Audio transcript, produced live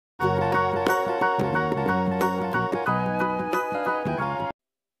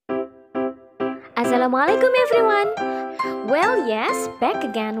Assalamualaikum everyone. Well, yes, back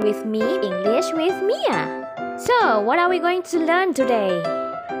again with me, English with Mia. So, what are we going to learn today?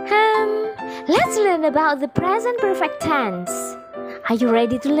 Let's learn about the present perfect tense. Are you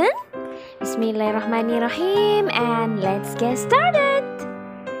ready to learn? Bismillahirrahmanirrahim, and let's get started.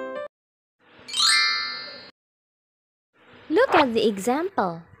 Look at the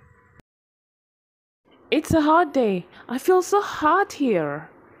example. It's a hot day. I feel so hot here.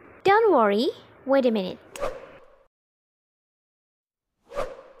 Don't worry, wait a minute.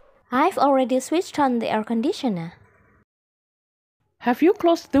 I've already switched on the air conditioner. Have you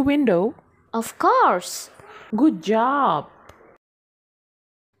closed the window? Of course. Good job.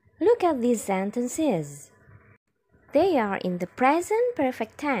 Look at these sentences. They are in the present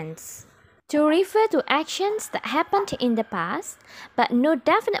perfect tense. To refer to actions that happened in the past, but no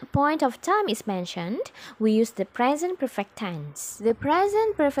definite point of time is mentioned, we use the present perfect tense. The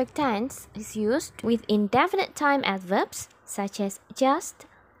present perfect tense is used with indefinite time adverbs such as just,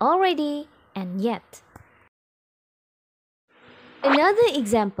 already, and yet. Another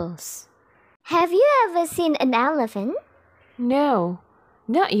examples. Have you ever seen an elephant? No,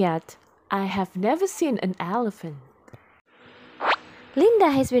 not yet. I have never seen an elephant.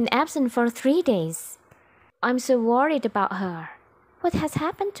 Linda has been absent for 3 days. I'm so worried about her. What has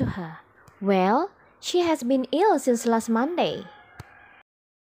happened to her? Well, she has been ill since last Monday.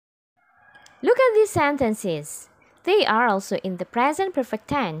 Look at these sentences. They are also in the present perfect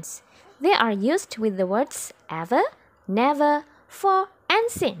tense. They are used with the words ever, never, for,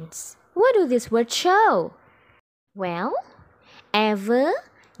 and since. What do these words show? Well, ever,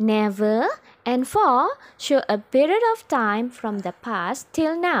 never, and for show a period of time from the past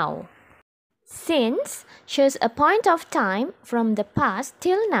till now. Since shows a point of time from the past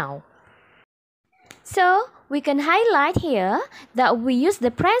till now. So, we can highlight here that we use the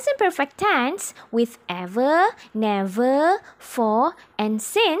present perfect tense with ever, never, for, and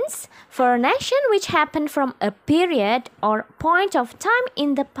since for an action which happened from a period or point of time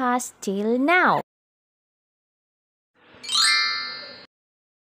in the past till now.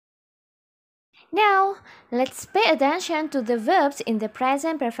 Now, let's pay attention to the verbs in the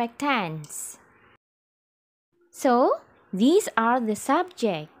present perfect tense. So, these are the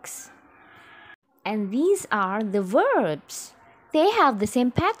subjects. And these are the verbs. They have the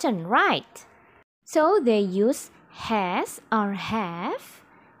same pattern, right? So, they use has or have,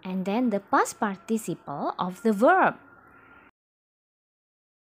 and then the past participle of the verb.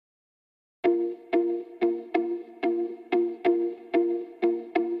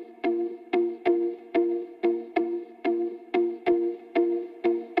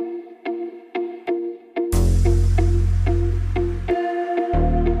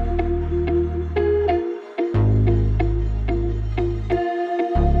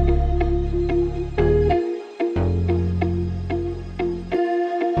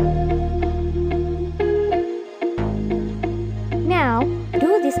 Now,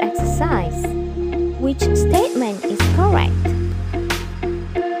 do this exercise. Which statement is correct?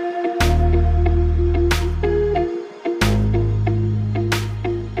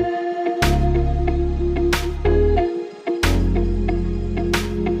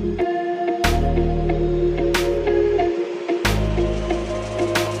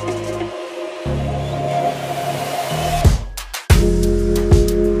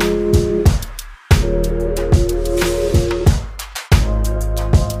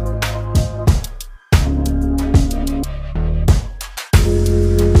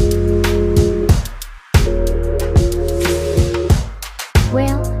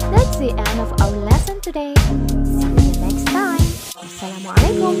 Well, that's the end of our lesson today. See you next time.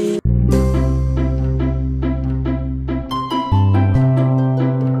 Assalamualaikum.